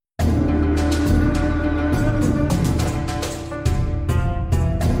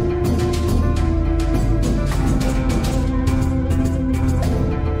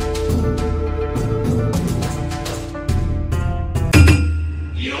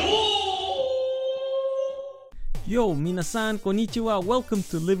Yo, minasan, konnichiwa, welcome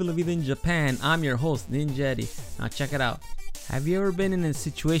to Live La Vida in Japan. I'm your host, Ninja Eddie. Now check it out. Have you ever been in a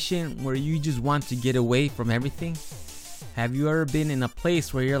situation where you just want to get away from everything? Have you ever been in a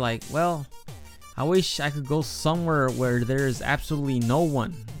place where you're like, well, I wish I could go somewhere where there's absolutely no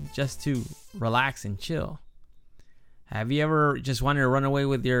one, just to relax and chill? Have you ever just wanted to run away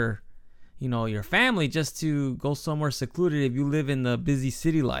with your family just to go somewhere secluded if you live in the busy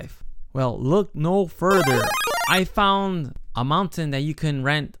city life? Well, look no further. I found a mountain that you can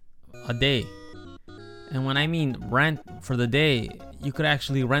rent a day. And when I mean rent for the day, you could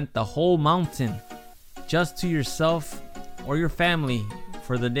actually rent the whole mountain just to yourself or your family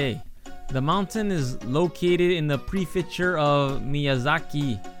for the day. The mountain is located in the prefecture of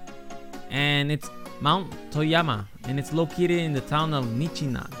Miyazaki, and it's Mount Toyama, and it's located in the town of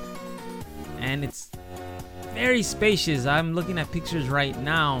Nichinan. And it's very spacious. I'm looking at pictures right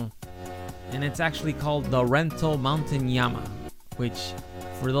now, and it's actually called the Rental Mountain Yama, which,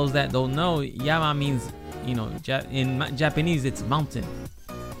 for those that don't know, Yama means, in Japanese it's mountain.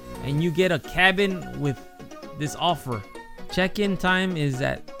 And you get a cabin with this offer. Check-in time is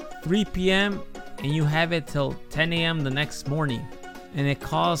at 3 p.m. and you have it till 10 a.m. the next morning. And it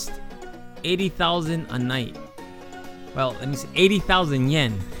costs 80,000 a night. Well, let me say 80,000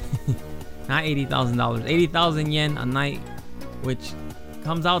 yen. Not $80,000. 80,000 yen a night, which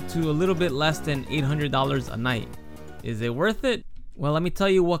comes out to a little bit less than $800 a night. Is it worth it? Well, let me tell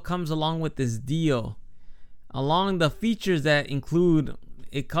you what comes along with this deal. Along the features that include,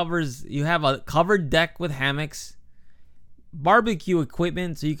 you have a covered deck with hammocks, barbecue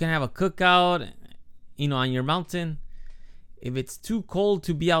equipment so you can have a cookout, on your mountain. If it's too cold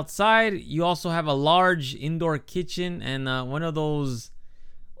to be outside, you also have a large indoor kitchen and one of those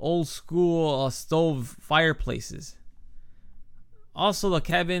old school stove fireplaces. Also, the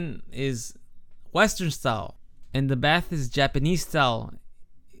cabin is Western style and the bath is Japanese style.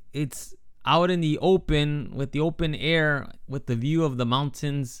 It's out in the open with the open air with the view of the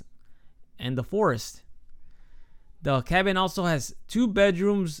mountains and the forest. The cabin also has 2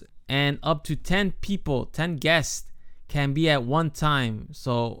 bedrooms and up to 10 guests can be at one time.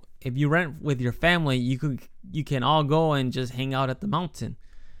 So if you rent with your family, you can all go and just hang out at the mountain,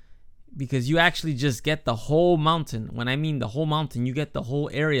 because you actually just get the whole mountain. When I mean the whole mountain, you get the whole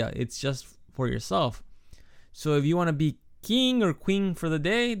area. It's just for yourself. So if you want to be king or queen for the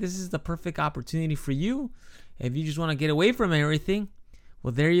day, this is the perfect opportunity for you. If you just want to get away from everything,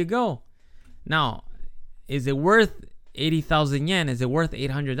 well, there you go. Now, is it worth 80,000 yen? Is it worth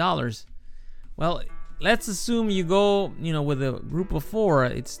 $800? Well, let's assume you go, with a group of 4.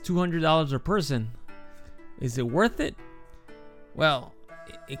 It's $200 per person. Is it worth it? Well,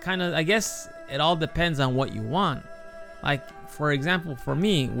 I guess it all depends on what you want. Like, for example, for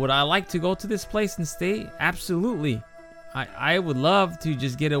me, would I like to go to this place and stay? Absolutely. I would love to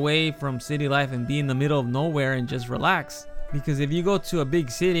just get away from city life and be in the middle of nowhere and just relax. Because if you go to a big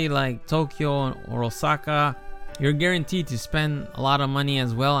city like Tokyo or Osaka, you're guaranteed to spend a lot of money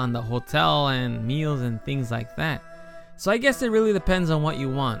as well on the hotel and meals and things like that. So I guess it really depends on what you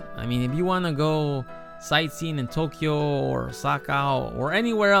want. I mean, if you want to go sightseeing in Tokyo or Osaka or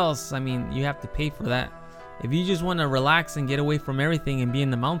anywhere else, you have to pay for that. If you just want to relax and get away from everything and be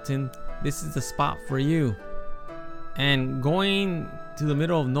in the mountain, this is the spot for you. And going to the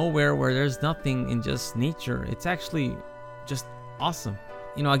middle of nowhere where there's nothing and just nature, it's actually just awesome.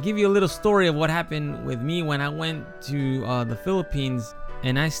 I'll give you a little story of what happened with me when I went to the Philippines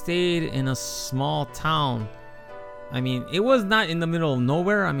and I stayed in a small town. It was not in the middle of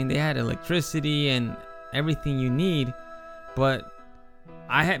nowhere. They had electricity and everything you need, but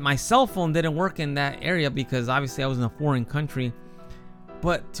my cell phone didn't work in that area because obviously I was in a foreign country.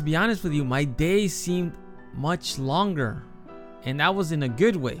 But to be honest with you, my day seemed much longer, and that was in a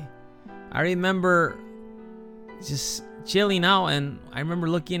good way. I remember just chilling out, and I remember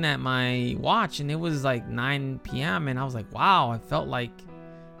looking at my watch and it was like 9 p.m. and I was like, wow, I felt like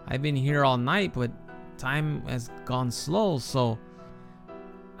I've been here all night, but time has gone slow. So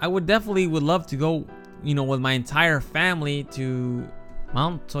I would love to go, with my entire family to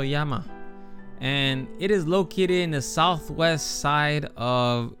Mount Toyama. And it is located in the southwest side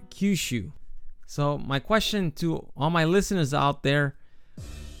of Kyushu. So my question to all my listeners out there,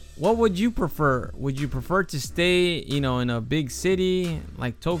 what would you prefer? Would you prefer to stay, in a big city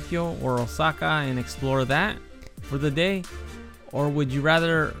like Tokyo or Osaka and explore that for the day? Or would you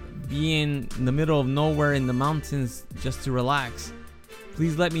rather be in the middle of nowhere in the mountains just to relax?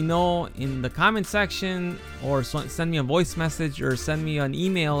 Please let me know in the comment section, or send me a voice message, or send me an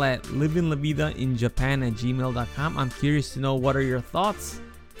email at livinglavidainjapan@gmail.com. I'm curious to know what are your thoughts.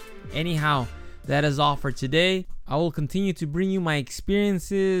 Anyhow, that is all for today. I will continue to bring you my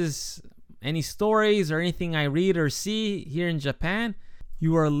experiences, any stories or anything I read or see here in Japan.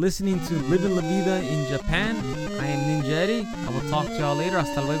 You are listening to Living La Vida in Japan. I am Ninja Eddie. I will talk to y'all later.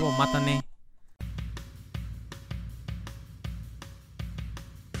 Hasta luego. Mata ne.